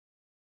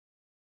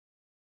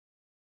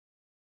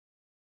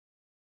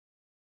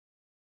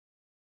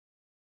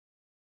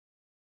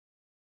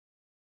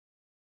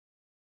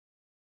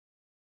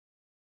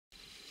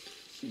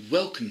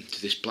Welcome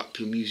to this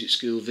Blackpool Music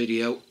School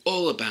video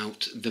all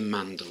about the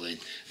mandolin.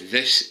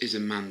 This is a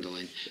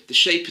mandolin. The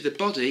shape of the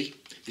body,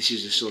 this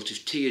is a sort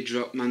of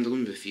teardrop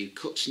mandolin with a few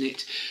cuts in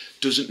it,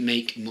 doesn't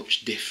make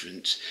much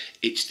difference.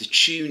 It's the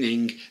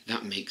tuning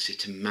that makes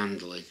it a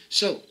mandolin.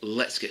 So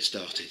let's get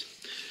started.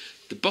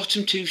 The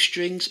bottom two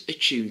strings are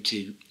tuned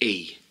to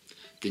E.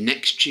 The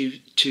next two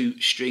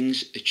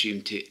strings are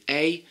tuned to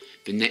A,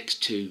 the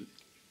next two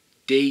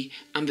D,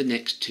 and the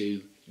next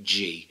two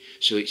G.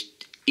 So it's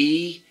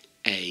E,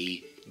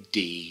 A,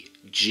 D,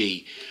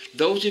 G.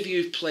 Those of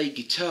you who play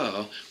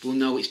guitar will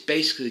know it's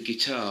basically a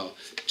guitar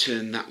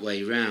turned that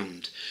way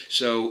round.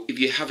 So if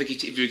you're a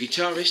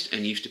guitarist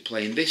and used to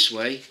playing this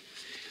way,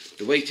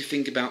 the way to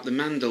think about the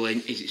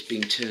mandolin is it's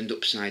being turned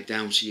upside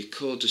down, so your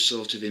chords are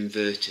sort of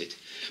inverted.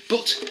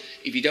 But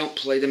if you don't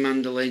play the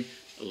mandolin,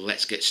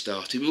 let's get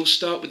started. We'll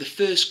start with the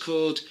first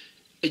chord,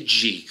 a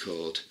G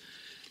chord.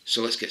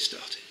 So let's get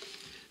started.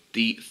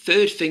 The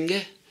third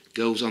finger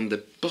goes on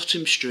the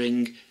bottom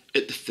string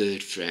at the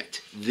third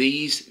fret.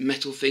 These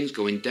metal things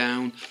going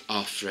down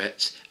are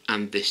frets,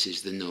 and this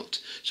is the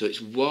nut. So it's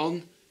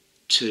 1,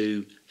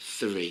 2,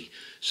 3.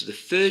 So the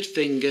third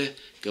finger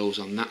goes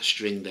on that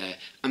string there,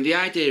 and the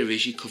idea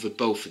is you cover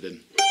both of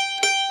them.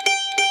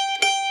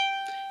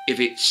 If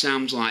it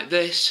sounds like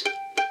this,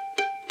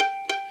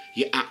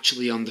 you're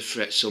actually on the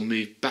fret, so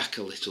move back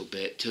a little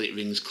bit till it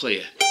rings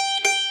clear.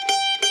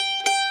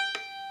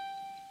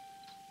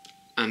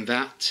 And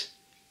that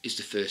is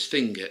the first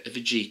finger of a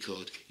G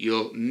chord.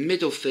 Your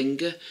middle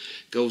finger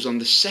goes on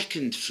the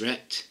second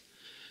fret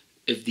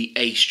of the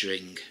A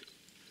string.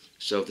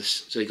 So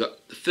you've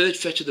got the third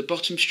fret of the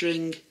bottom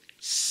string,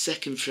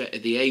 second fret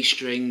of the A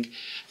string,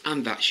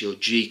 and that's your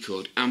G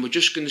chord. And we're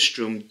just going to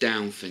strum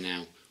down for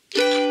now.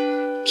 2,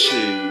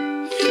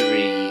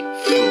 3,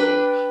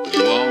 4.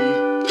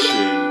 1,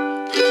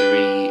 2,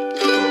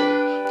 3,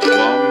 4.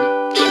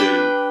 1,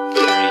 2,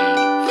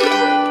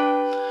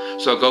 3, 4.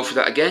 So I'll go for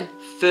that again.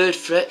 Third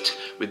fret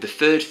with the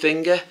third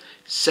finger,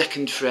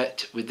 second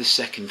fret with the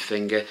second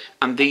finger,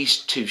 and these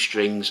two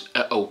strings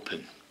are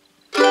open.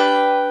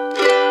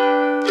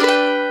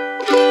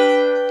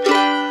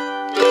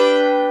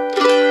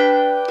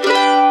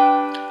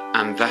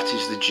 And that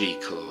is the G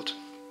chord.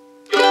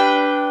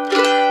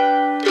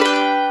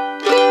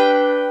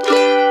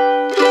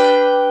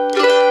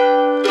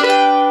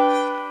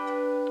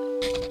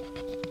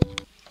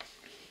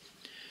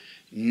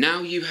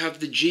 Now you have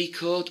the G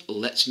chord,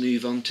 let's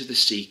move on to the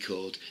C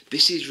chord.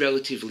 This is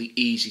relatively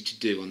easy to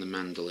do on the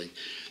mandolin.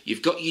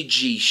 You've got your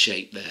G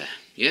shape there,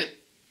 yeah?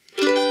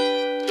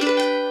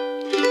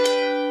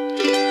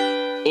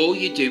 All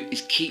you do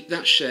is keep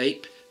that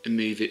shape and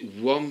move it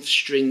one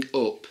string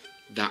up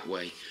that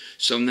way.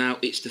 So now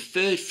it's the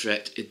third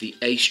fret of the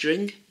A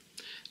string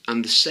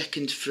and the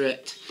second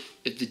fret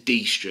of the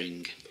D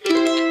string.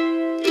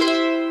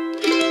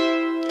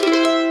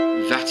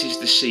 That is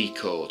the C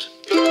chord.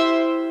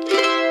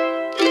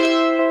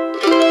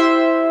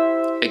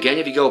 Again,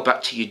 if you go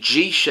back to your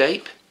G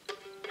shape,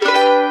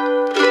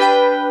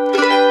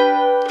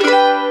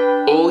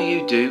 all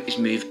you do is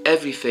move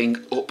everything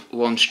up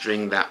one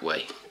string that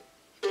way.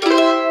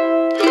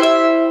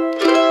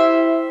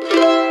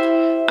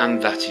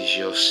 And that is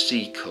your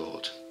C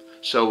chord.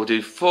 So we'll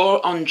do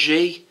 4 on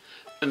G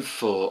and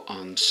 4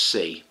 on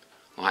C,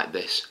 like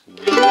this. 1,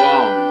 2, 3,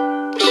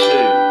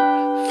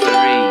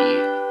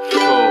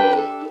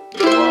 4.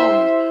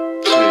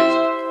 1,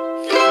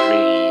 2,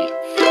 3,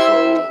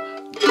 4.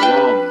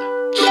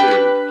 1,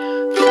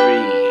 2,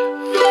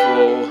 3,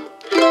 4.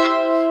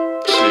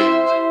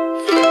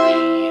 2,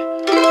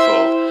 3,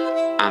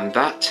 4. And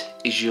that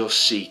is your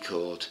C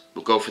chord.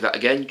 We'll go for that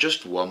again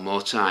just one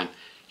more time.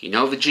 You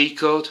know the G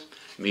chord?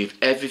 Move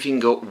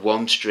everything up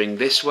one string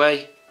this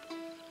way,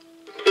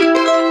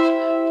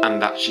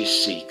 and that's your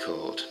C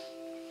chord.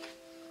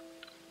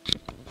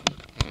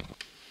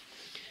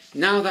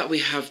 Now that we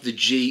have the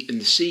G and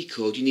the C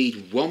chord, you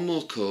need one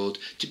more chord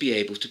to be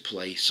able to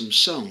play some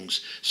songs.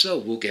 So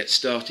we'll get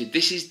started.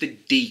 This is the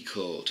D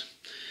chord.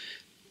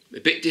 A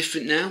bit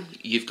different now.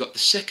 You've got the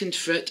second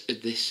fret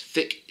of this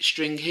thick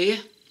string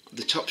here,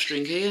 the top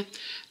string here,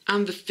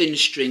 and the thin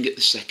string at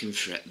the second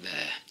fret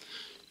there.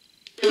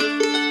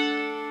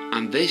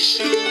 And this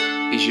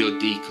is your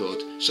D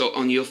chord. So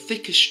on your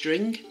thicker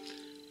string,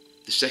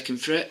 the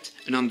second fret,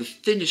 and on the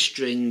thinner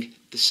string,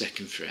 the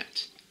second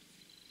fret.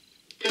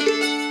 And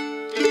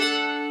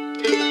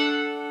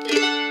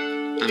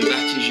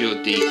that is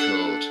your D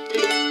chord.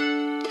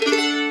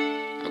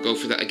 I'll go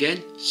for that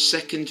again.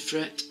 Second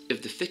fret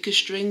of the thicker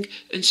string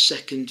and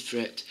second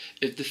fret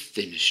of the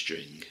thinner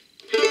string.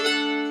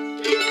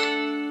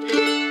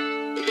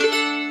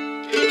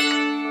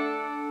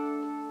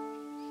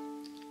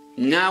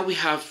 Now we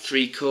have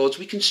 3 chords,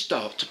 we can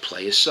start to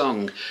play a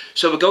song.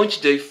 So we're going to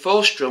do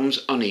 4 strums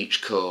on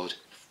each chord.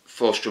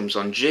 4 strums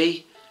on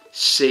G,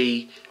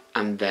 C,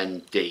 and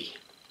then D.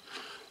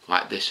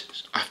 Like this,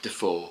 after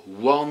 4.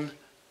 1,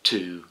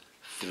 2,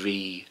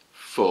 3,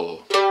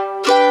 4.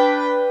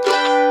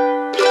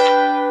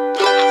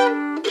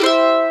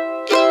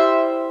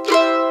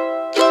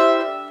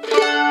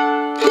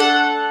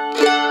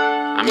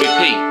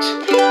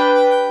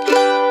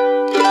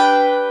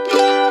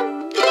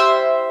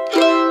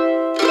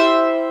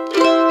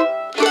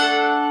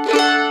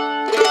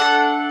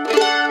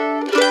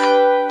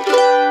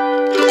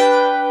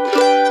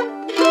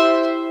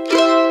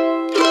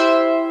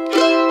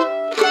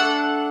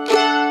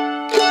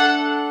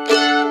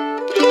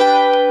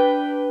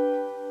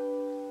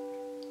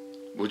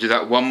 do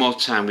that one more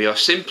time. We are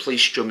simply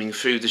strumming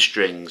through the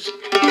strings.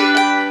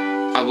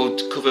 I will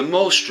cover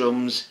more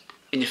strums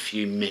in a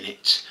few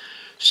minutes.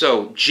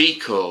 So, G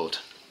chord,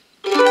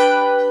 C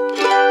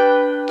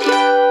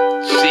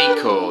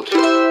chord,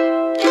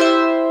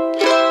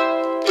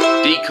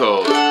 D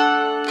chord,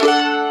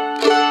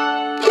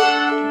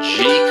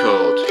 G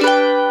chord,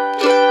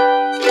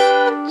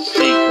 C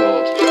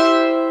chord,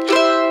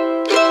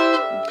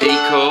 D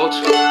chord,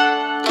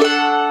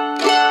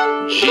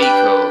 G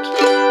chord,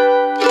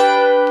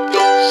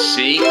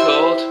 C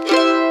chord,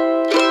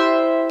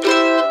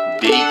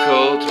 D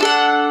chord,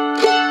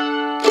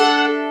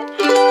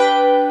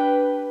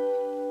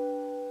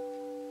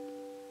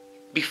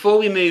 before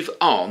we move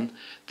on,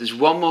 there's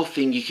one more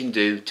thing you can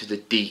do to the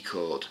D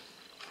chord.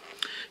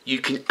 You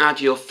can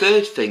add your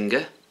third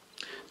finger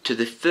to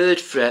the third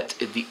fret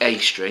of the A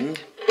string,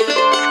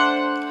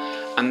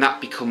 and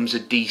that becomes a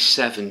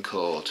D7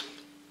 chord.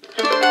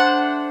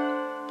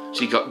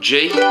 So you've got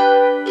G, C,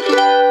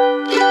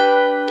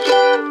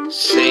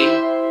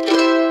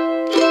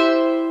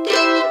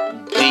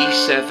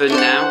 D7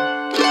 now,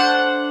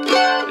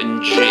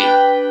 and G.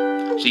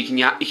 So you can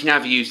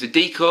either use the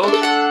D chord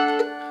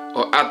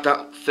or add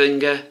that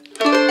finger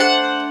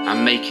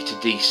and make it a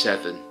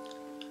D7.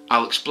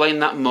 I'll explain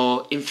that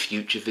more in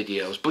future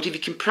videos, but if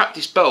you can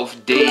practice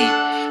both D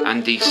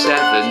and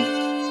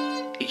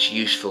D7, it's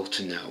useful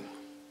to know.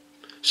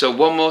 So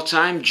one more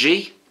time,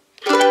 G,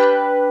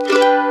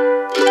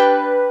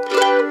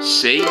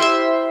 C,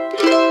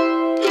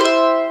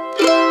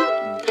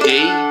 D,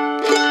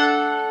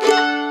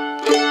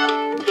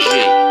 G.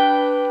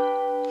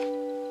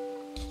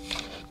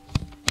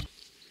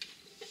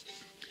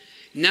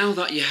 Now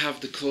that you have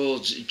the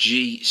chords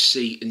G,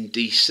 C and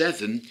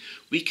D7,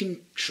 we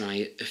can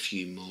try a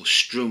few more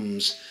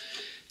strums.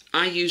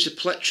 I use a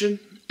plectrum.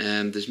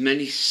 There's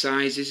many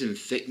sizes and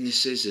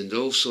thicknesses and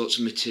all sorts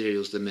of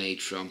materials they're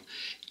made from.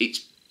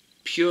 It's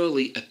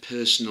purely a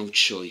personal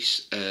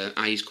choice.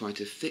 I use quite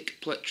a thick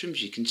plectrum,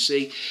 as you can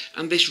see,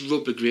 and this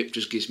rubber grip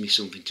just gives me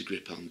something to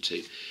grip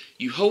onto.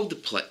 You hold the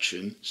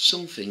plectrum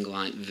something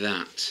like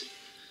that.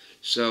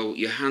 So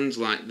your hand's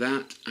like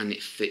that and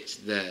it fits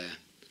there.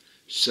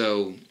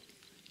 So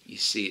you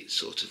see it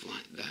sort of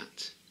like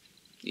that.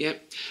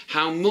 Yep.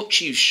 How much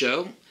you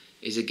show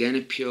is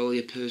again purely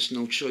a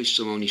personal choice.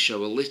 Some only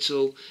show a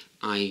little.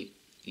 I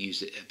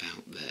use it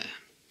about there.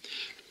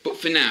 But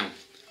for now,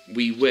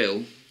 we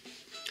will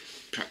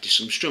practice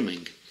some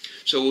strumming.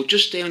 So we'll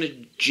just stay on a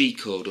G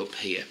chord up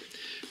here.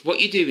 What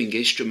you're doing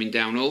is strumming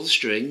down all the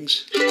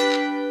strings to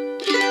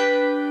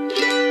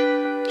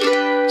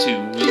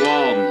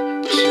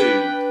 1, 2,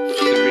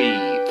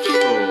 3,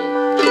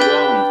 4.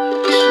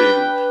 1, 2,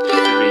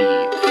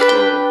 3,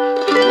 4.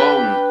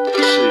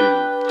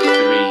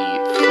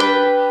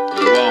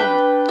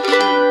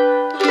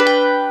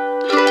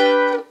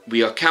 1, 2.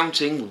 We are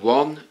counting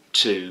 1,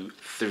 2,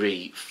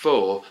 3,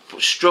 4,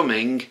 but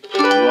strumming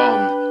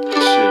 1, 2,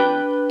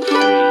 3,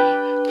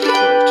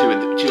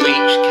 4 to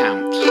each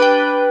count.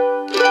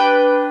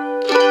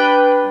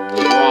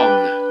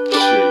 1,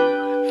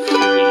 2,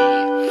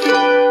 3,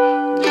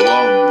 4.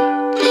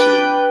 1,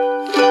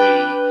 2,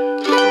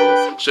 3,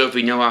 4. So if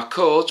we know our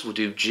chords, we'll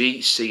do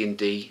G, C and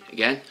D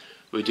again.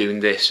 We're doing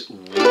this 1,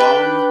 2, 3,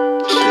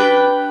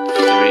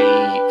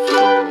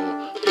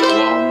 4.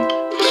 1, 2,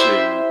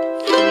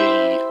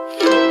 3,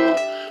 4.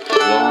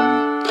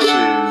 1,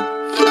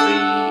 2,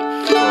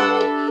 3,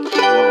 4.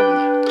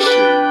 1, 2,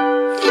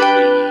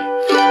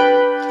 3,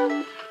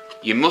 4.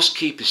 You must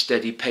keep a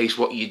steady pace.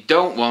 What you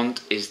don't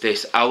want is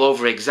this. I'll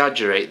over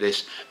exaggerate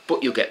this,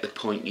 but you'll get the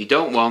point. You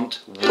don't want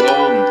 1, 2, 3,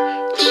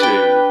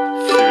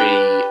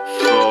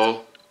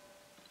 4.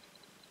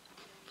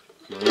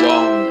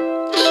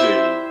 1,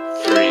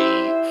 2,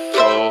 3,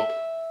 4.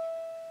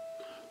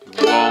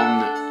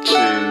 1, 2,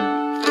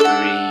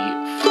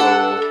 3,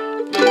 4.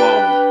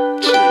 1,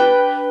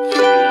 2,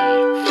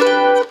 3,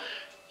 4.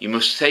 You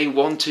must say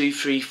 1, 2,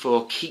 3,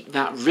 4. Keep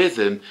that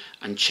rhythm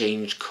and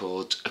change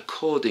chords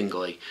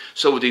accordingly.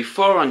 So we'll do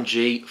 4 on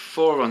G,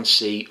 4 on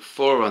C,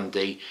 4 on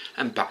D,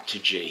 and back to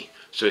G.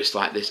 So it's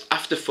like this.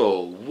 After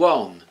 4,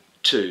 1,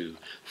 2,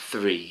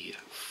 3,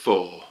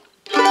 4.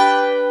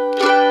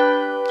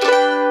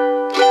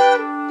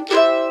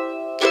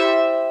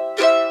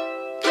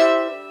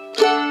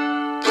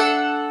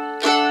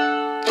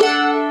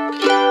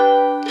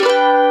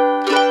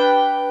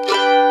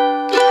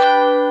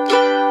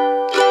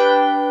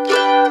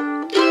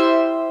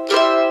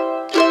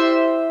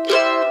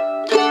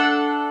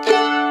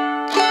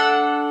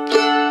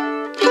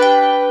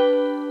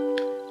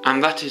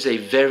 And that is a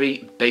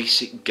very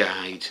basic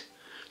guide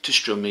to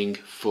strumming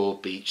 4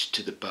 beats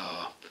to the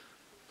bar.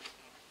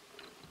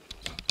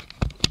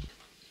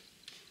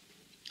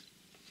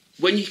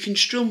 When you can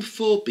strum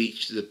 4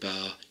 beats to the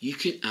bar, you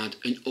can add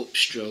an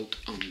upstroke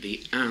on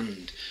the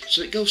and.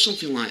 So it goes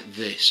something like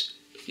this.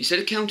 Instead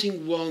of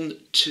counting 1,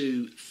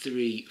 2,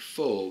 3,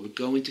 4, we're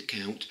going to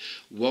count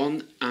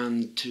 1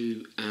 and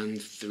 2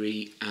 and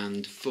 3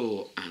 and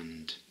 4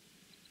 and.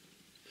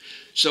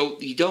 So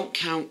you don't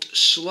count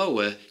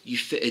slower, you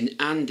fit an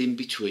and in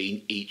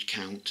between each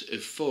count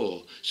of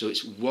 4. So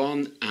it's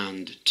 1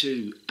 and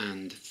 2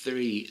 and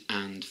 3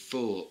 and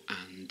 4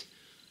 and.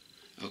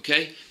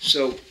 Okay,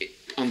 so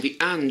on the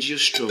and you're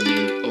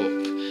strumming up.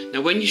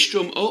 Now when you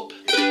strum up,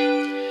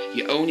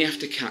 you only have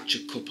to catch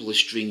a couple of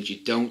strings, you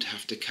don't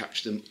have to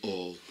catch them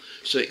all.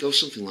 So it goes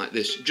something like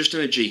this, just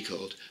on a G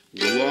chord.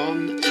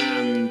 1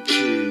 and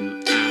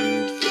 2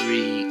 and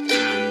 3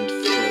 and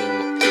 4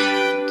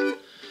 and.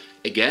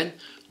 Again,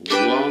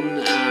 1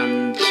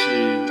 and 2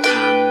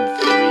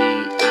 and 3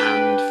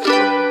 and 4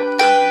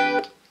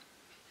 and.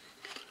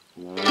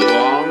 1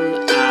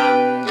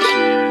 and 2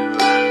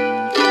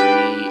 and 3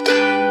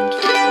 and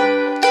 4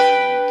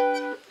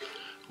 and.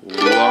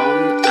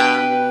 1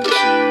 and 2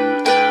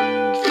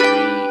 and 3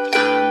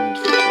 and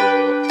 4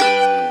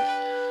 and.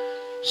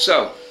 So,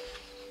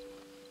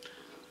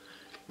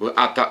 we'll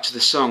add that to the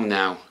song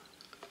now.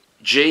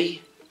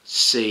 G,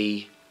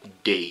 C,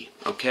 D.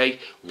 Okay?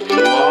 1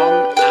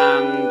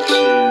 and 2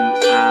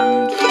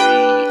 and 3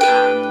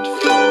 and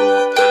 4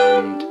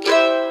 and.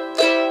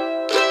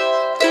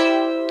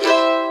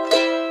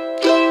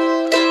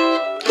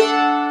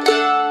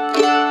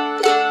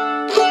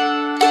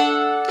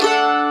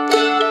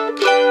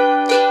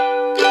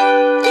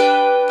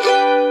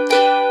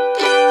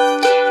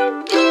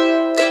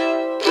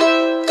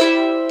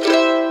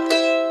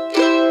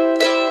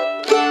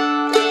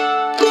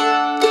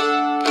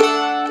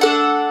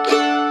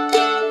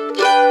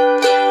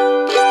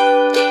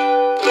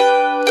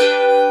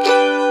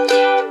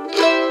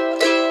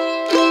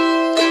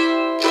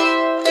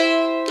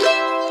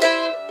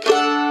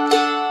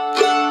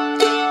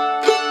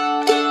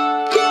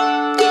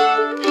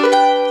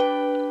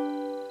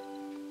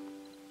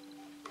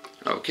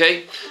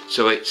 Okay,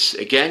 so it's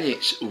 1 and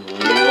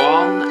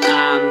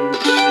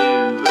 2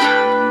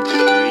 and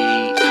 3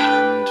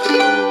 and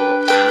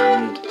 4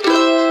 and.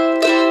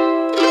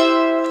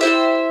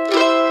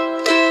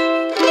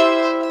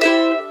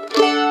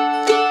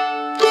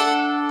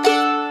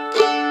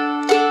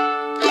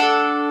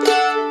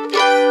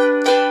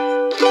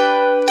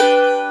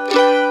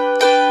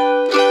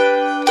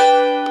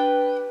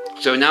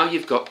 So now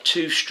you've got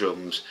 2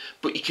 strums,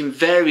 but you can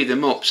vary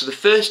them up. So the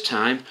first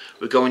time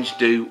we're going to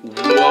do 1,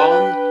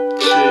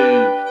 2,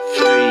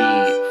 3,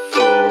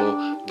 4,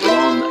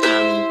 1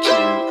 and 2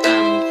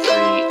 and 3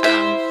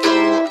 and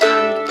 4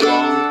 and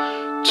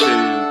 1, 2,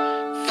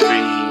 3,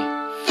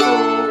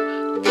 4,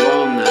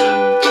 1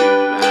 and 2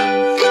 and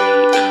 3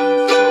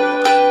 and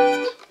 4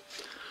 and.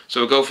 So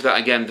we'll go for that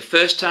again. The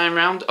first time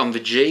round on the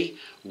G,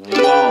 1, 2,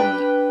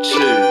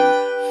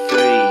 3,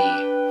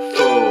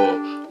 4,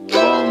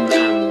 1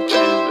 and 2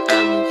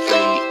 and 3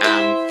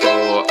 and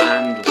 4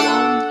 and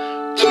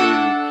 1, 2,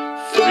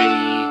 3,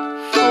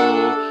 4,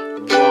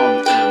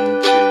 1 and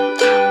 2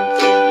 and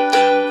 3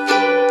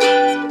 and 4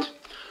 and.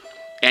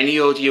 Any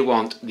order you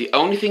want. The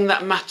only thing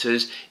that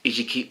matters is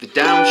you keep the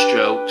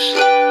downstrokes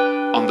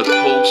on the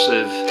pulse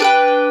of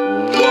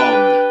 1,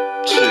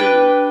 2,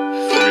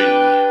 3,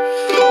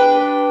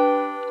 4.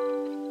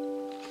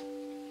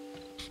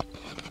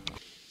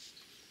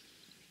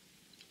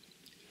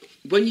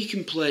 When you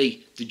can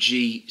play the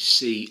G,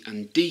 C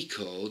and D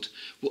chord,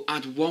 we'll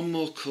add one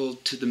more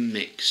chord to the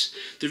mix.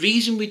 The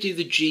reason we do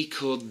the G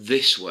chord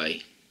this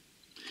way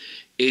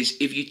is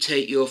if you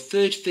take your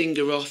 3rd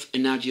finger off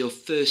and add your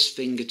 1st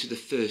finger to the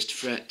 1st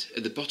fret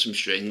at the bottom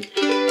string,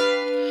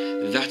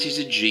 that is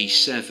a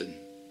G7.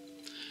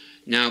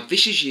 Now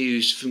this is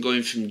used from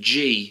going from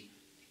G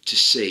to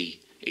C.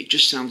 It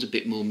just sounds a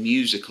bit more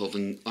musical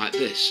than like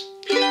this.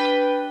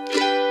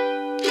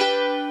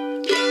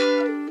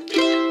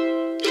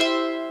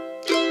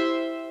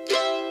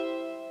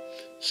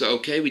 So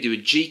okay, we do a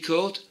G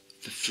chord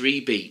for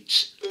 3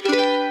 beats.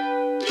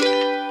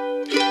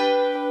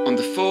 On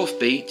the 4th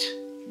beat,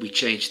 we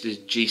change to the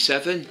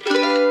G7,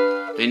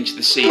 then to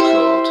the C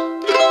chord.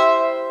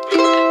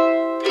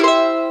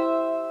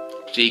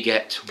 So you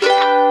get.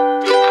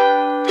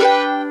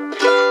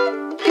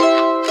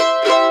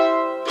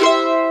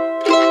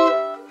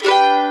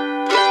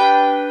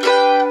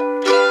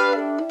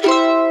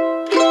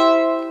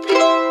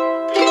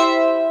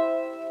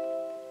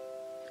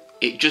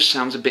 It just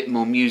sounds a bit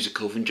more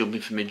musical than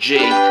jumping from a G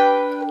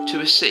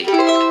to a C.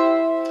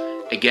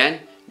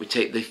 Again, we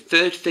take the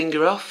 3rd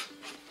finger off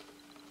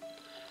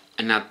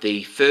and add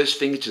the 1st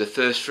finger to the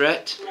 1st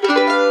fret,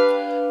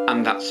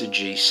 and that's a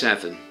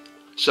G7.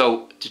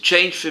 So to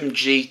change from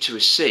G to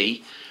a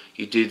C,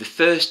 you do the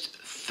first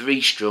 3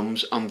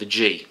 strums on the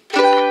G.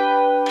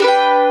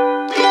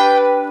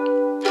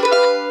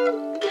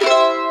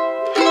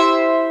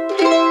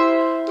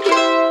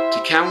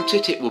 To count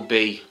it, it will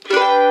be.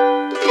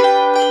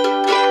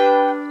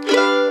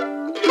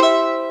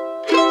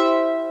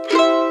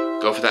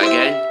 Go for that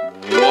again.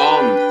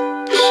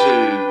 1, 2,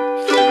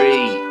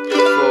 3,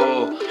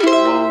 4.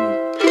 1,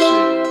 2,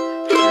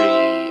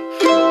 3,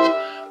 4.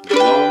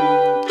 1,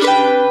 2,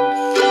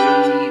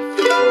 3,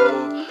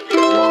 4.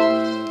 1,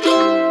 2,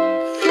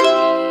 3,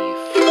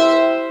 4.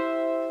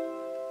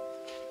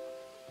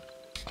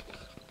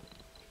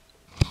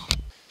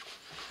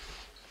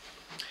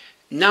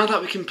 Now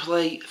that we can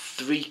play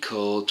 3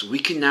 chords, we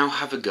can now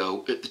have a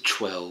go at the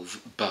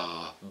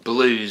 12-bar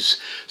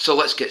blues. So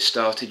let's get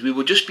started. We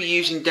will just be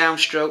using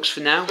downstrokes for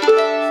now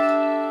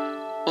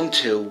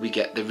until we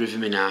get the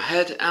rhythm in our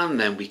head, and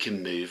then we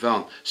can move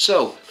on.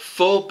 So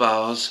 4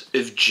 bars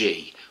of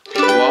G. 1,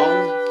 2,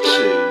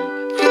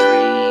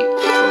 3,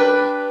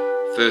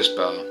 4. First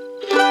bar.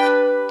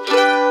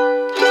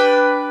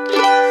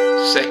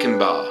 Second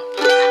bar.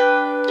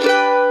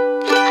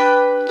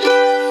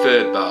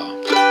 Third bar.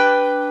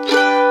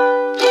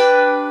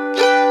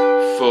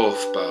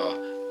 Fourth bar.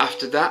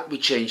 After that we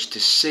change to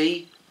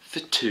C for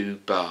 2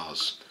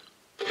 bars.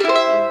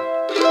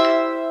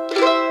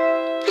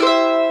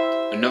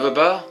 Another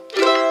bar.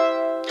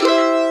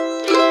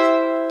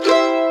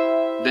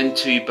 Then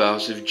 2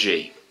 bars of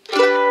G.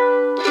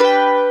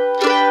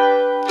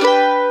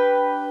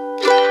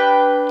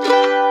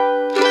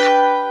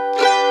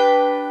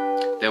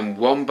 Then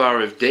 1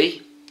 bar of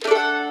D.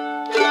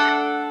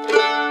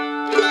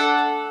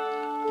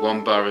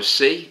 1 bar of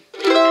C.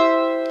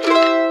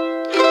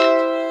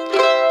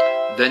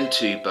 Then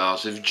 2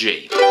 bars of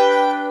G.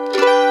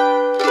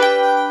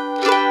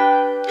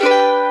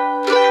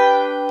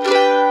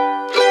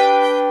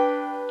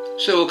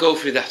 So we'll go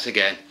through that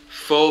again.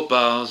 4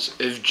 bars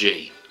of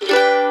G. 2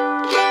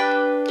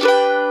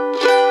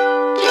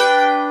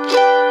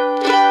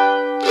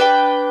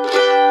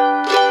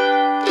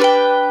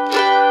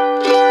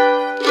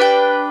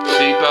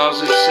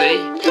 bars of C.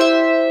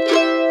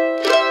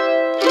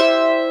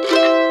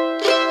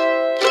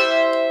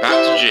 Back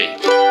to G.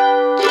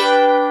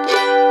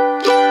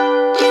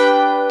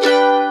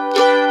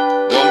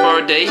 1 bar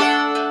of D.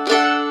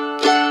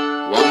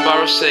 1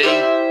 bar of C. 2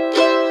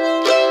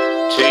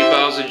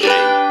 bars of G.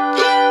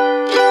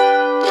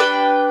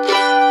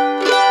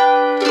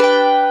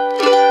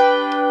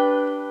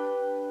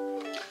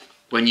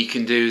 When you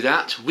can do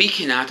that, we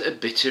can add a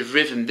bit of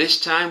rhythm. This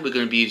time we're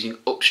going to be using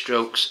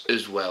upstrokes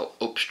as well.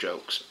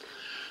 Upstrokes.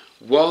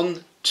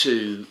 1,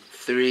 2,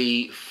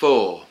 3,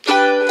 4.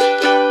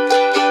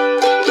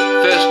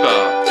 First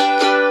bar.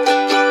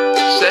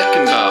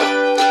 Second bar.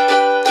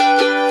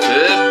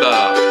 Third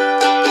bar.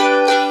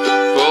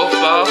 Fourth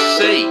bar C.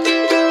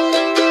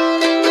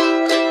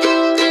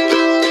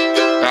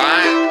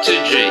 Back to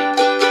G.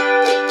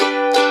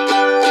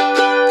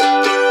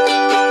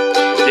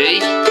 D.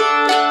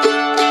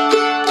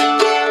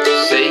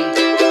 C.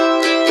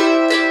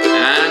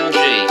 And G.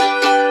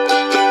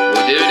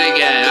 We'll do it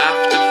again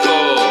after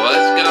 4.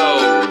 Let's go.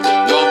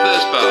 1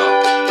 first bar.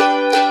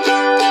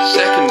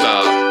 Second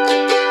bar.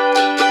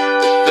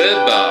 Third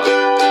bar.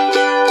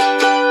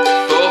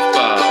 Fourth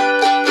bar.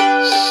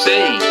 C.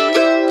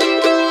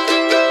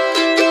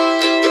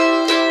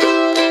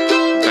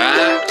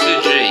 Back to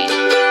G.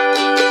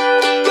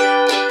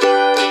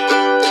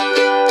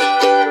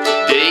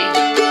 D.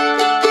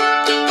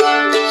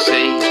 C.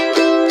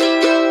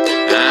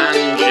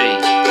 And G.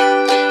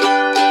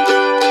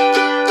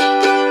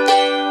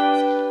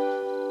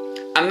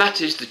 And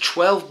that is the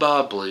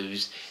 12-bar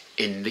blues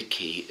in the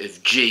key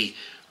of G.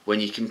 When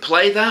you can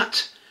play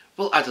that,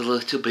 we'll add a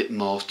little bit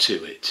more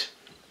to it.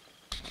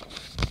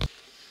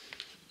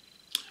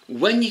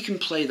 When you can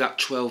play that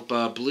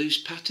 12-bar blues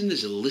pattern,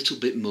 there's a little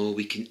bit more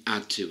we can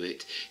add to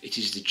it. It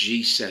is the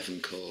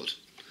G7 chord,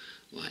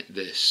 like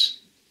this.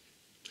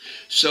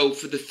 So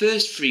for the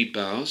first 3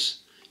 bars,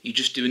 you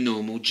just do a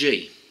normal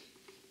G.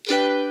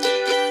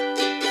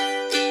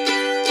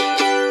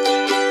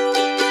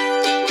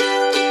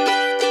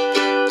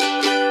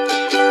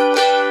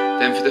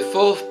 Then for the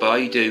 4th bar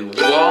you do 1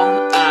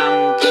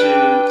 and 2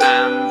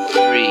 and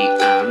 3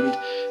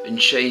 and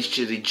change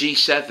to the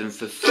G7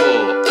 for 4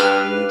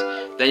 and,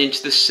 then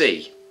into the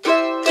C.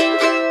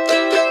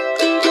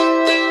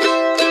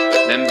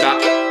 Then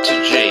back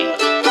to G.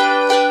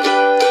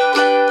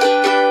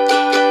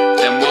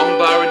 Then 1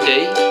 bar of D.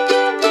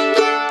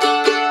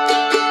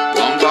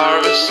 1 bar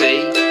of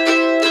C.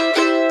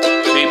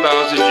 2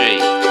 bars of G.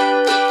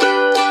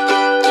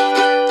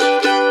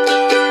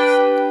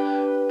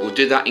 We'll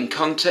do that in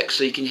context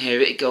so you can hear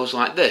it. It goes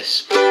like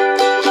this.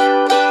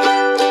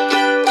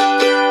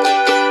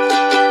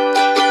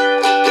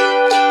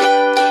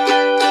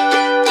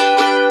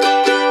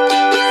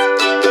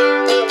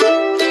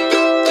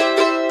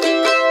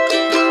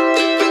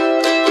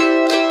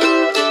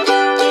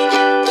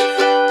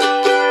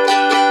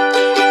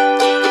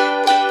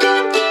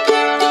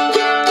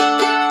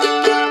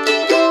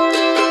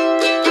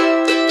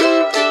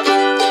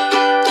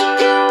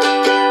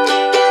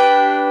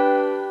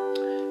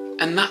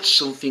 And that's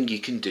something you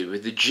can do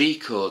with the G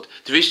chord.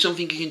 There is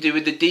something you can do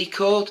with the D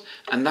chord,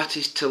 and that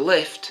is to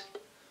lift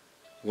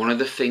one of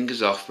the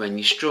fingers off when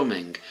you're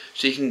strumming.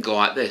 So you can go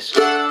like this.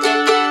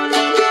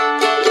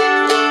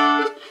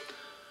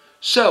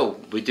 So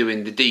we're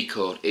doing the D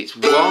chord. It's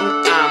 1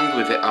 and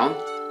with it on.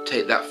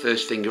 Take that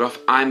first finger off.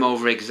 I'm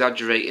over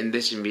exaggerating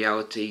this. In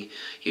reality,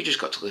 you just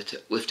got to lift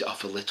it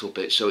off a little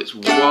bit. So it's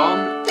 1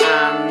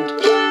 and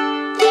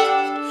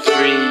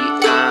 3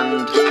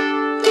 and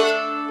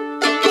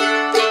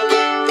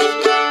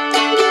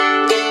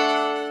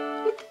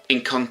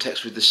in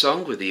context with the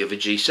song with the other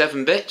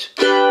G7 bit.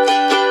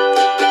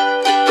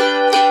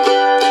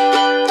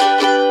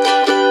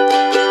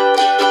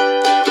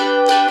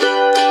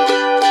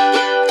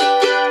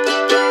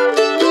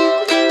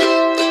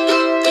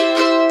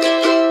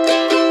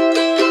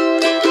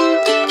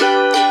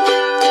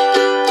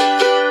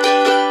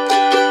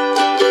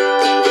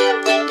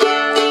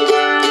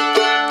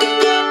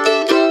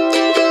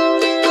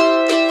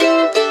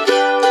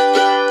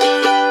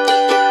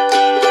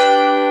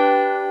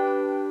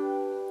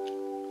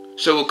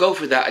 So we'll go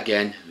through that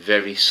again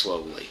very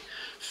slowly.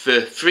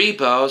 For 3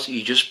 bars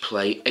you just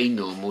play a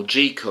normal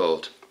G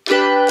chord. For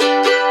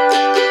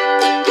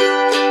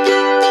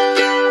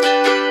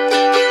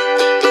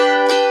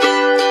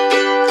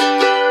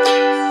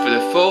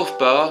the 4th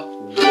bar,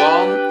 1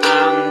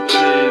 and 2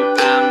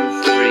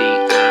 and 3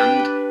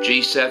 and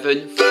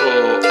G7, 4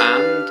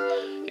 and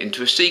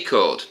into a C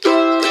chord.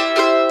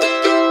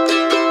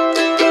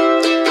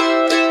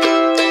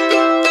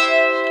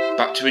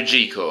 Back to a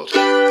G chord.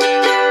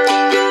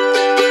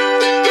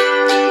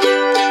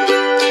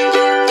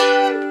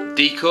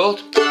 D chord,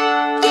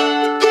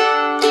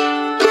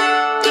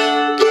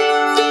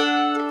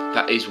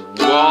 that is 1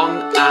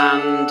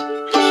 and 2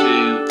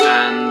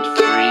 and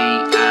 3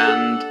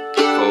 and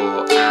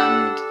 4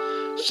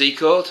 and C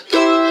chord,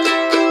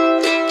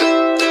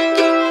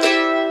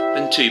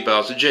 and 2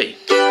 bars of G.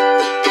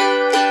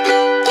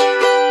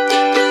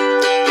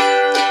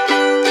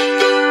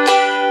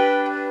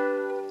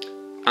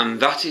 And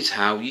that is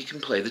how you can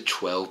play the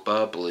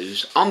 12-bar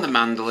blues on the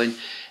mandolin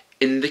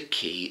in the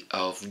key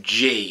of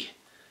G.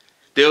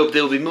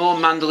 There'll be more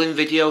mandolin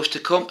videos to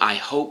come. I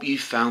hope you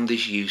found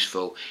this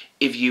useful.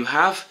 If you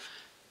have,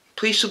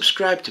 please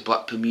subscribe to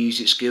Blackpool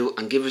Music School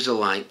and give us a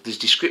like. There's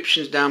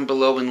descriptions down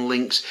below and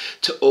links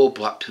to all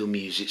Blackpool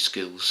Music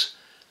School's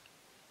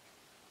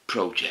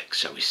projects,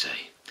 shall we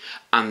say,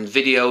 and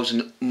videos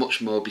and much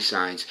more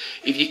besides.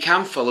 If you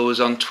can, follow us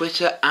on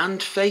Twitter and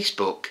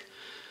Facebook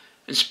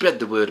and spread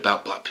the word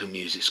about Blackpool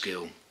Music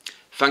School.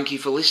 Thank you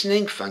for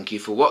listening, thank you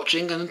for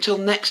watching, and until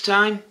next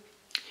time,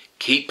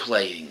 keep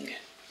playing.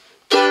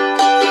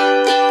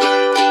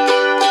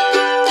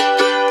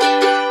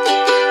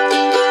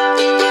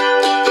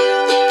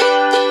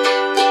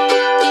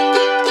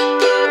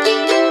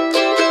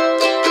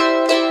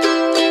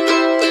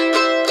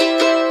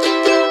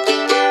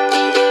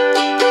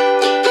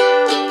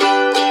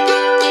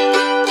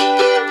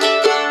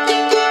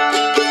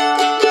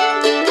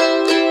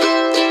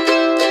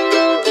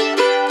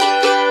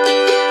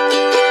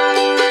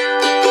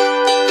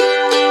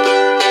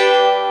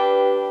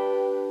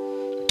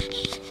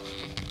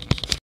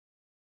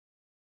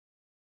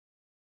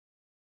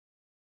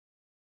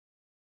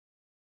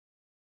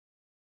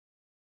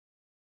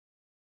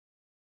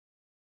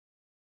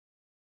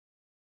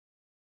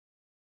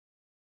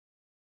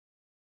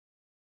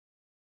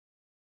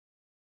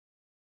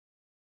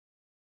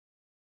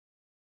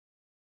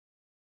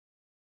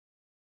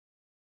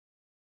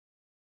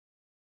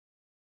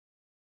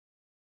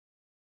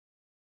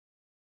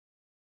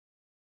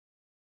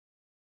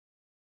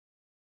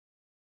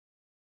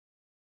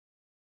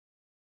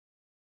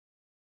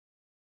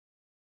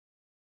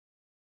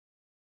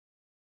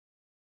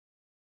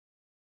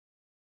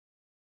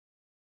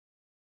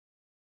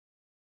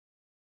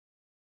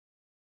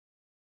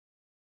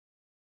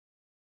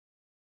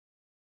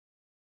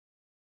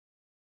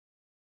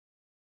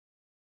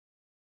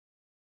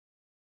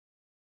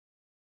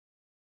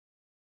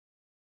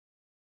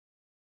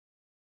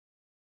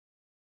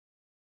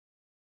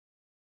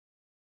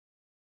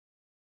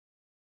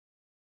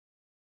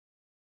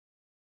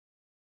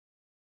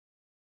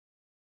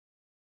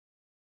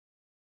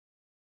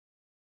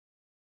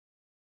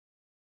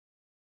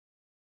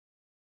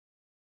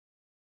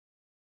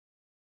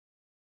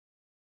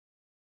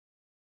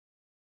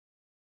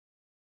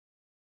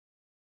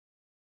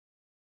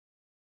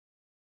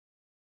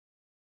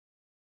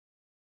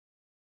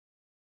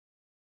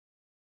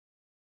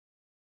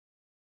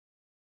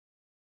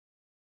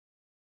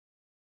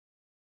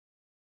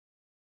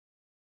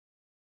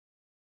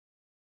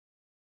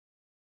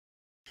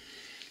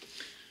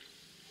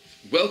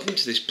 Welcome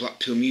to this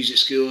Blackpool Music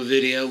School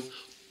video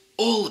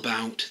all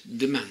about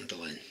the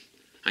mandolin.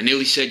 I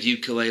nearly said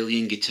ukulele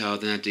and guitar,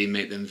 then I do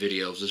make them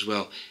videos as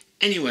well.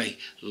 Anyway,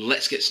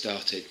 let's get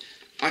started.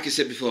 Like I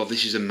said before,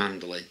 this is a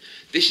mandolin.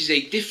 This is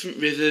a different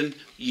rhythm.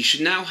 You should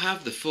now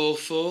have the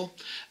 4/4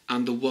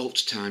 and the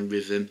waltz time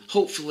rhythm,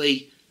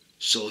 hopefully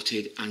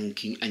sorted,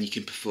 and you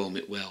can perform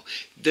it well.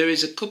 There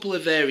is a couple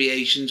of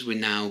variations we're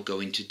now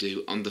going to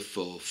do on the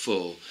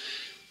 4/4.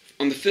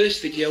 On the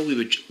first video,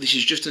 this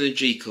is just on a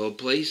G chord,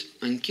 please.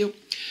 Thank you.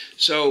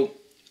 So,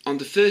 on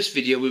the first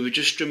video, we were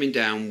just strumming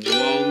down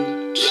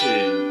 1,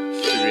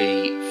 2,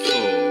 3,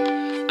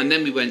 4. And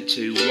then we went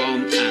to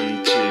 1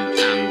 and 2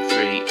 and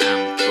 3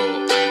 and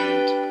 4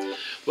 and...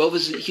 Well,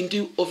 you can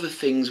do other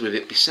things with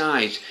it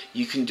besides.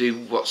 You can do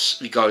what's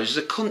regarded as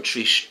a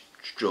country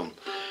strum,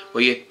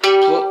 where you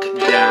pluck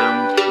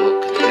down,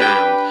 pluck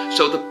down.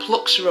 So the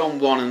plucks are on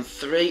 1 and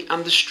 3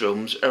 and the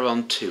strums are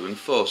on 2 and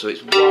 4. So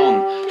it's 1,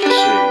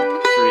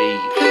 2,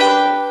 3, 4.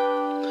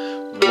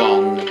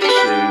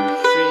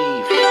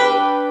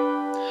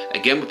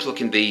 Again, we're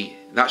plucking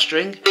that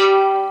string,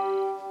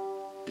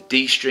 the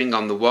D string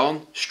on the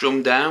 1,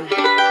 strum down.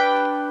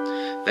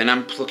 Then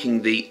I'm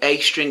plucking the A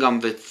string on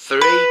the 3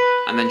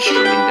 and then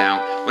strumming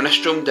down. When I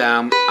strum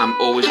down, I'm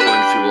always going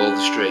through all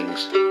the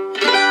strings.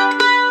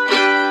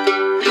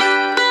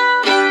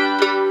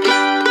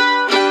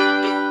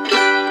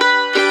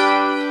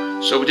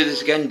 So we do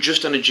this again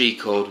just on a G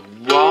chord.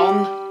 1, 2, 3,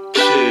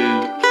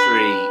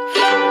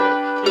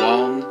 4.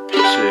 1, 2,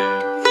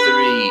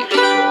 3,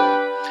 4.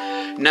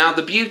 Now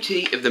the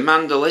beauty of the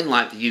mandolin,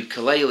 like the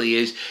ukulele,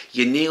 is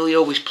you're nearly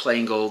always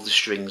playing all the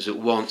strings at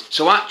once.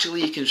 So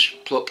actually you can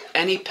pluck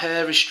any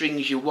pair of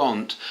strings you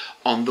want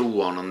on the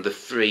 1, on the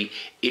 3.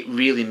 It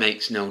really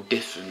makes no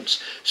difference.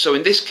 So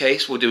in this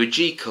case we'll do a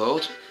G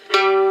chord.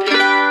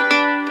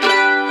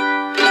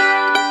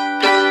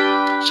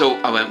 So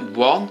I went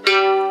 1,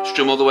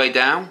 strum all the way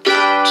down, 2,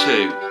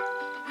 3,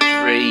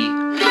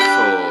 4.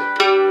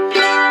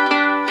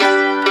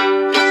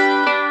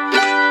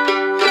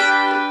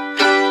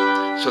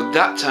 So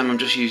that time I'm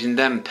just using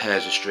them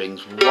pairs of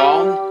strings. 1, 2, 3,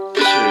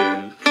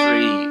 4.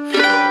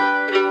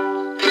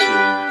 2,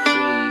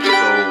 3,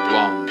 4,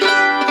 1, 2,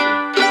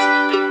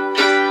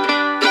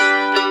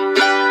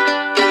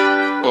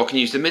 3. Or I can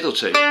use the middle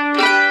 2.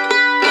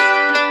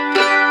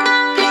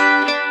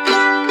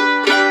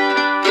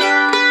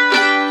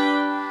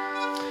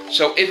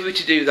 So if we were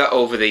to do that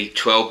over the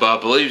 12 bar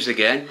blues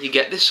again, you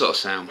get this sort of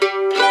sound.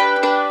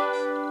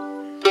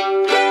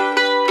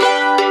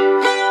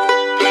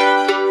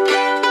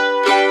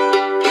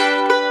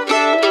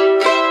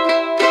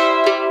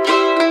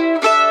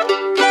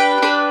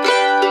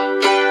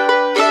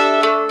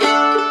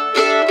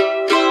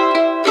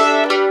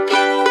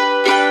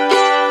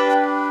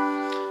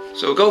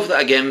 So we'll go for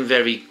that again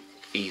very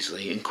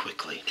easily and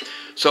quickly.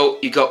 So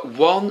you got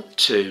 1,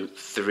 2,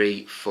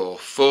 3, 4,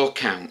 4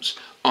 counts.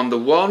 On the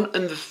 1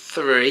 and the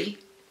 3,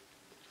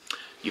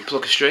 you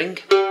pluck a string.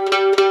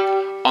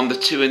 On the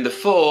 2 and the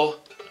 4,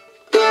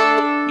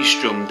 you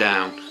strum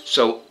down.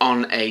 So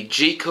on a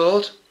G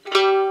chord,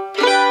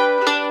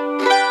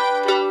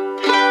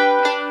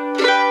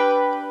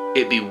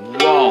 it'd be 1, 2, 3,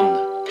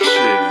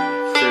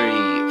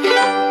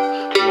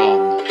 4.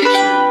 1, 2,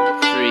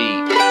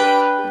 3,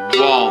 4.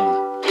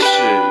 1,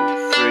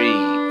 2,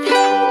 3,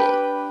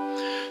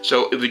 4.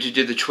 So if we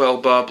did the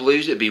 12 bar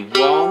blues, it'd be 1, 2,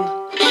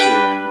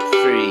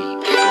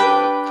 3, 4.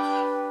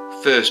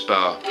 First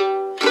bar,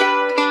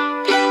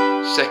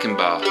 second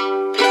bar,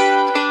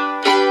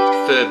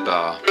 third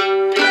bar,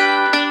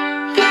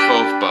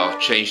 fourth bar,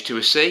 change to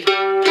a C,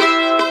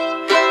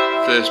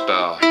 first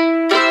bar,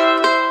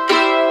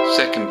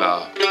 second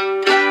bar,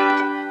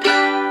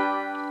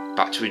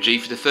 back to a G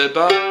for the third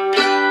bar,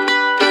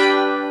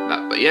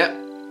 that, but yeah,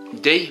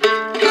 D,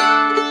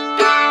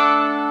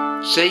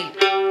 C,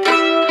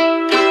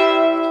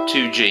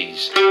 2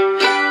 Gs.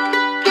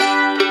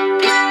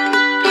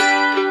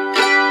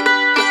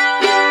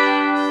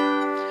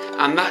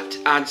 And that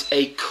adds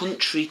a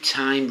country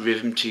time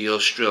rhythm to your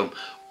strum.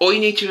 All you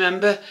need to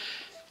remember,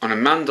 on a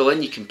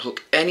mandolin you can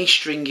pluck any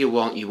string you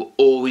want, you will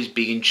always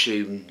be in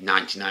tune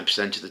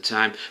 99% of the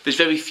time. There's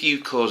very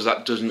few chords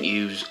that doesn't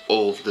use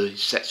all of the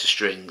sets of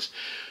strings.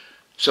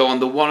 So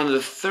on the 1 and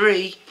the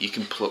 3 you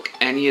can pluck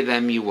any of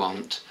them you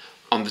want.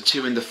 On the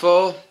 2 and the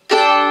 4,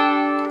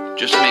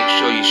 just make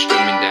sure you're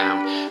strumming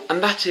down.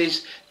 And that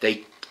is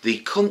the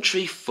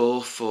country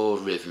 4/4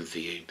 rhythm for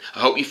you.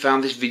 I hope you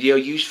found this video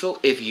useful.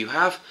 If you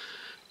have,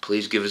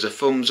 please give us a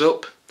thumbs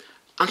up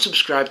and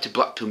subscribe to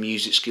Blackpool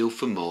Music School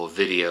for more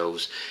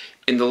videos.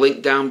 In the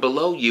link down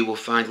below you will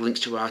find links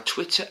to our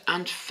Twitter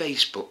and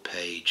Facebook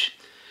page.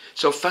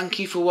 So thank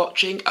you for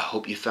watching, I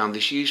hope you found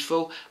this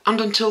useful,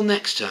 and until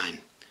next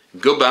time,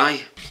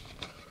 goodbye.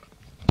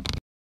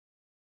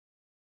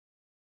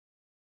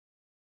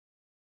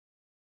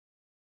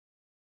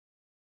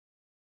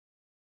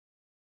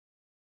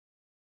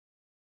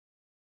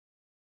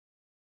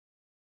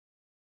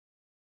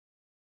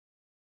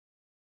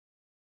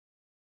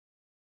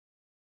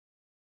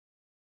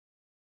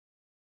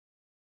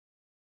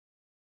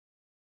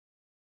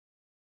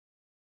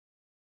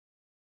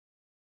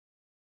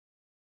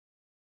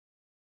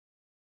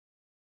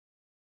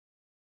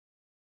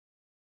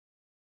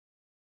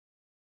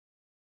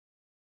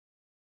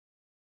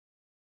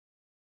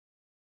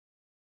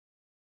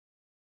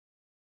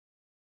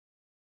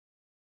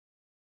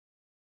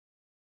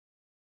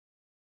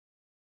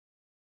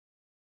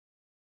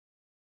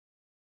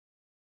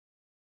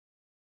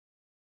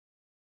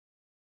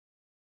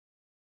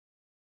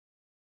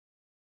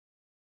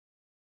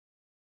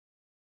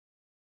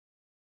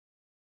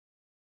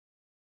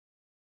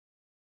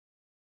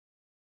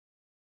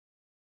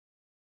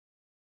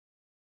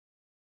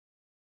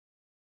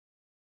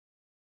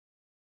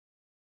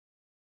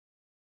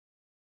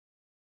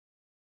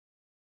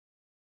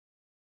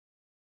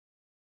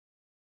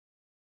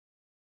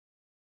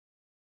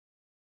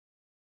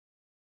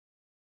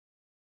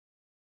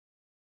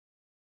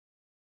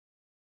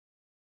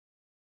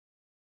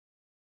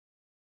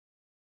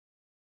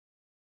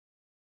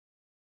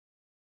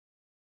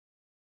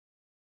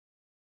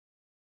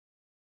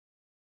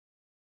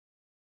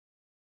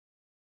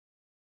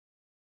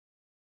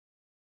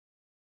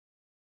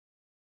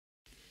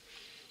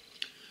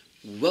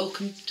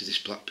 Welcome to this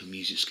Blackpool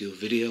Music School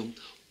video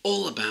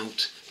all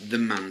about the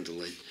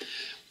mandolin.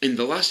 In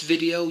the last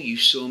video you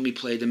saw me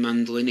play the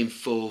mandolin in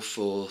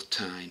 4/4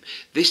 time.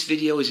 This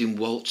video is in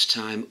waltz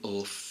time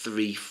or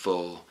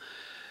 3/4.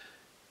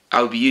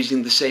 I'll be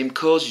using the same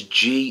chords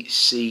G,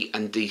 C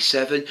and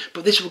D7,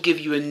 but this will give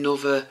you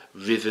another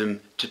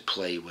rhythm to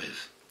play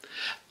with.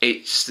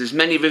 There's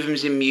many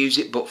rhythms in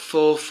music, but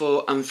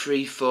 4/4 and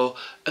 3/4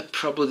 are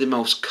probably the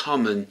most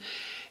common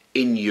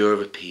in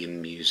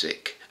European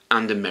music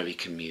and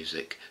American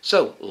music.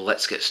 So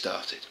let's get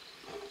started.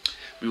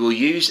 We will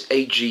use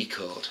a G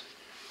chord.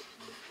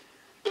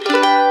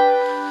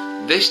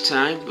 This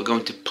time we're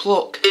going to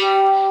pluck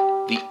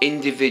the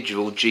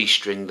individual G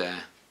string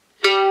there.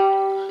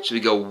 So we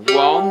go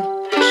 1,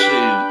 2,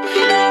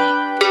 3.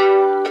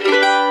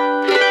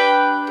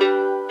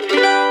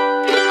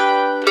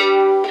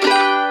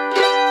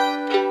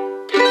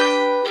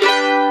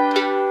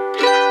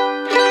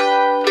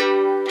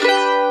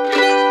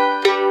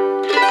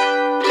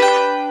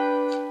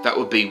 That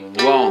would be 1,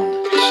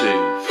 2,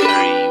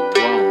 3,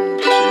 1,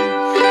 2,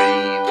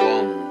 3,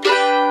 1.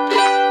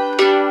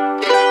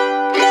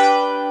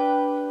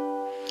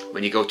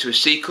 When you go to a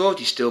C chord,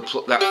 you still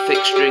pluck that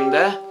thick string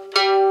there.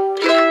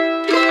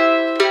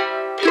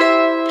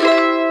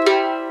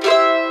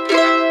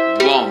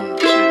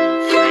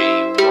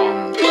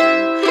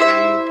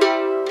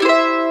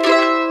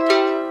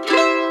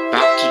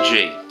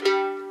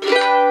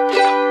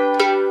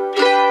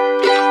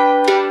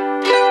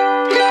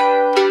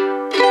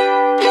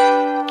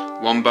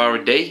 One bar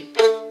of D,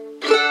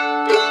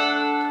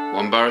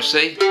 1 bar of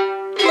C,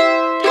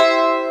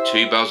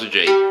 2 bars of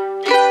G.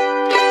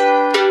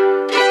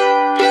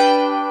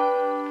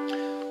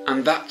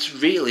 And that's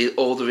really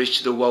all there is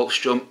to the waltz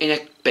drum in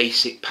a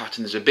basic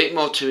pattern. There's a bit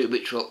more to it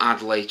which we'll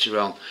add later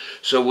on.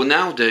 So we'll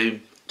now do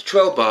the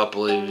 12 bar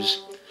blues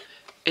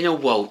in a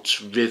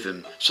waltz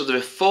rhythm. So there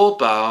are 4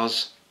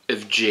 bars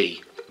of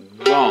G.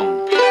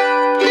 1,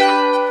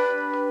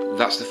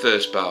 that's the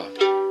first bar.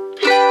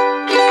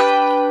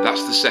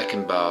 That's the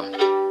second bar.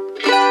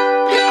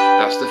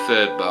 That's the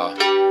third bar.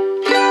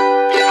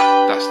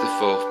 That's the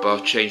fourth bar.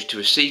 Change to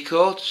a C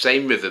chord,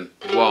 same rhythm.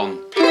 1.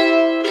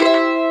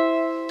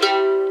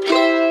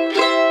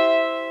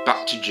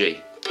 Back to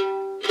G.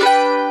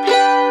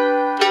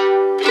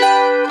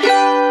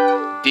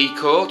 D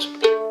chord.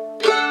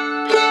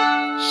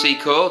 C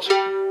chord.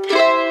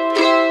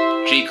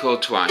 G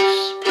chord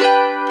twice.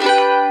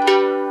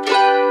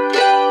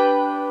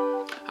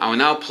 I will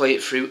now play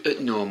it through at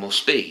normal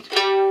speed.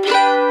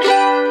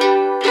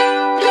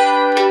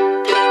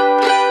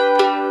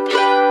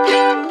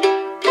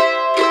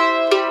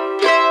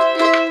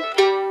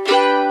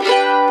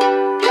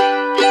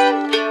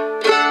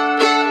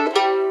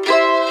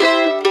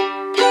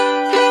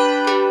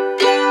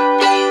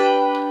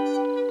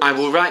 I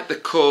will write the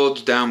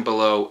chords down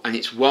below, and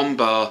it's 1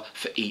 bar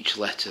for each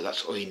letter.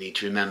 That's all you need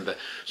to remember.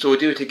 So we'll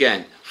do it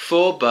again.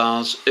 4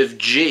 bars of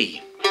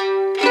G.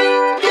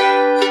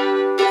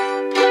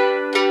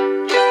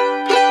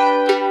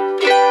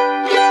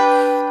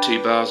 2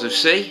 bars of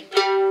C.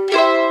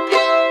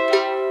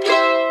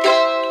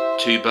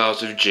 2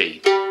 bars of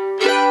G.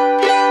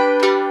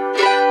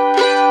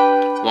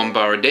 1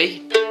 bar of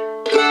D.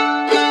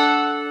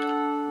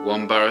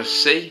 1 bar of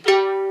C.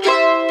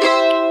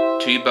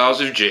 2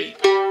 bars of G.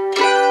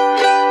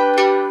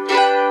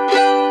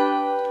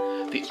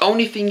 The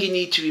only thing you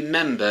need to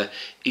remember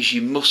is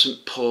you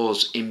mustn't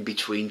pause in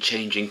between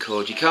changing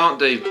chords. You can't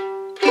do.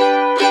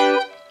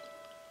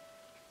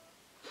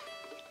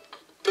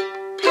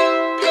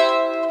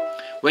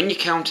 When you're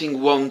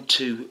counting 1,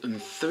 2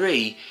 and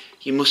 3,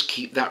 you must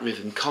keep that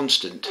rhythm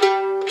constant.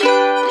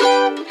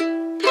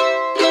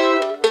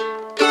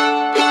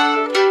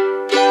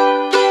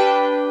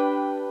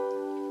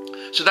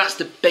 So that's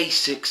the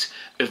basics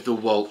of the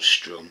waltz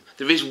drum.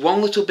 There is one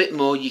little bit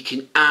more you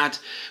can add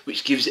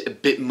which gives it a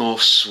bit more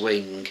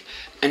swing,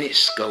 and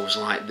it goes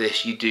like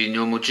this. You do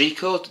normal G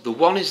chord, the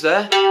 1 is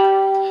there,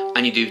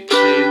 and you do 2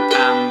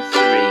 and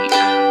 3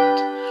 and.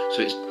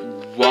 So it's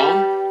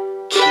 1,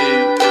 2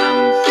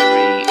 and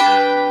 3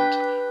 and.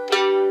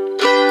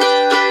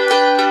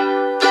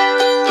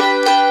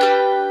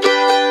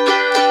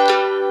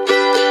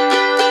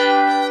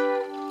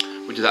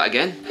 We'll do that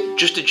again.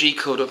 Just a G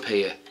chord up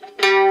here.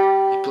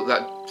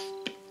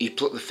 You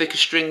pluck the thicker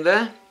string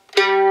there.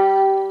 2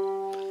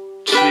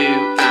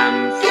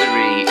 and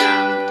 3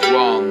 and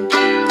 1, 2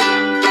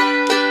 and.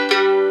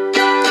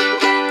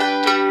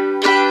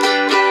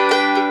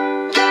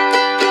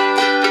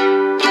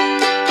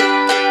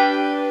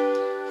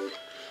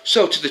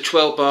 So to the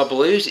 12 bar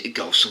blues it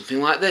goes something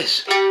like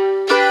this.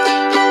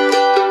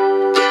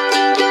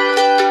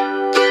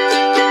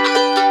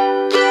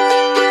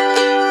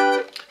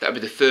 That'll be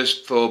the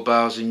first 4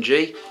 bars in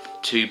G,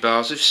 2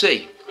 bars of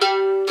C.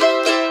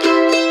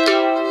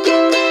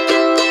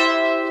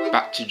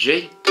 Back to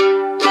G.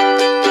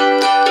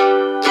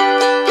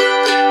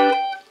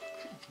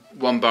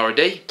 1 bar of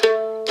D.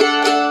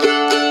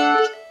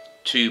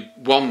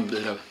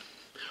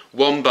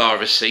 1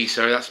 bar of C,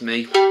 sorry, that's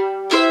me.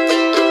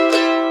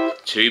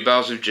 2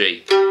 bars of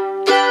G.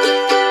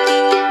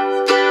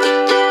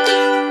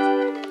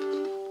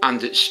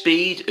 And at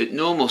speed, at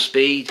normal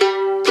speed, we'll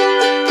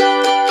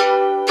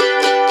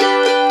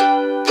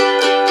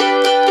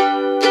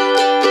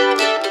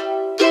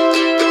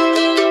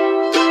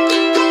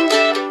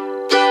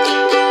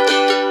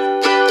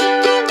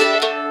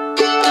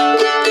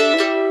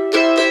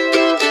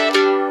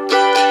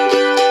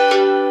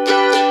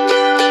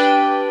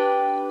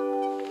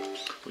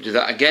do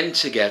that again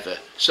together.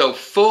 So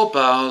 4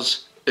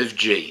 bars of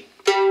G.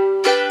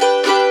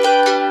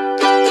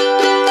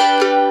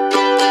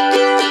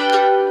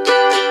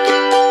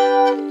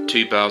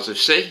 2 bars of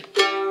C,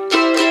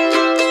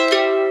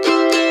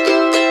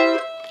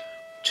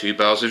 2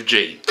 bars of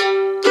G,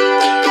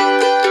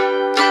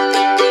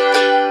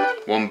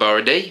 1 bar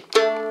of D,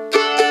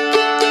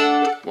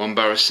 1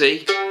 bar of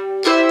C,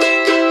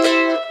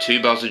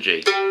 2 bars of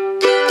G.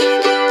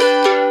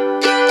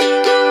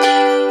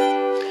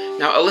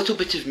 Now a little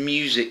bit of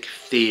music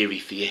theory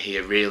for you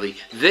here really.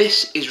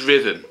 This is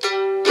rhythm.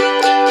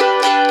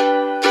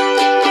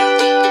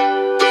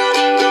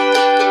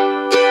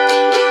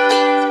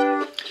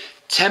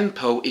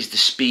 Tempo is the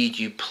speed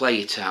you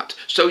play it at.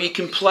 So you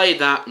can play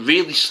that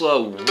really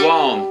slow. 1, 2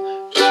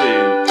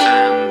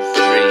 and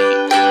 3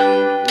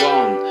 and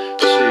 1,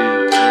 2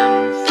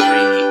 and 3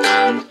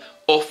 and,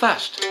 or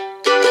fast.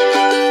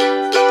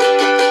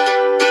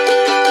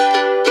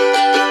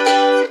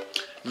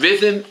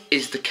 Rhythm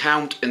is the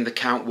count and the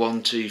count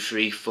 1, 2,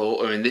 3,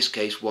 4, or in this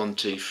case 1,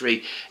 2,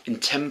 3.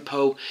 And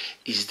tempo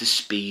is the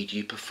speed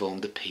you perform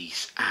the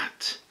piece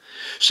at.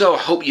 So I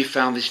hope you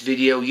found this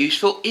video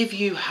useful. If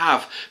you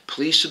have,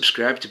 please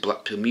subscribe to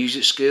Blackpool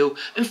Music School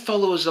and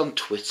follow us on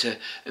Twitter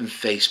and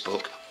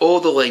Facebook. All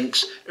the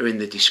links are in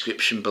the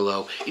description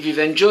below. If you've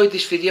enjoyed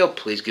this video,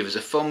 please give us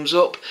a thumbs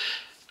up.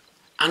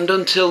 And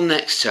until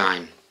next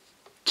time,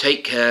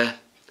 take care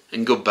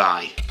and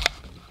goodbye.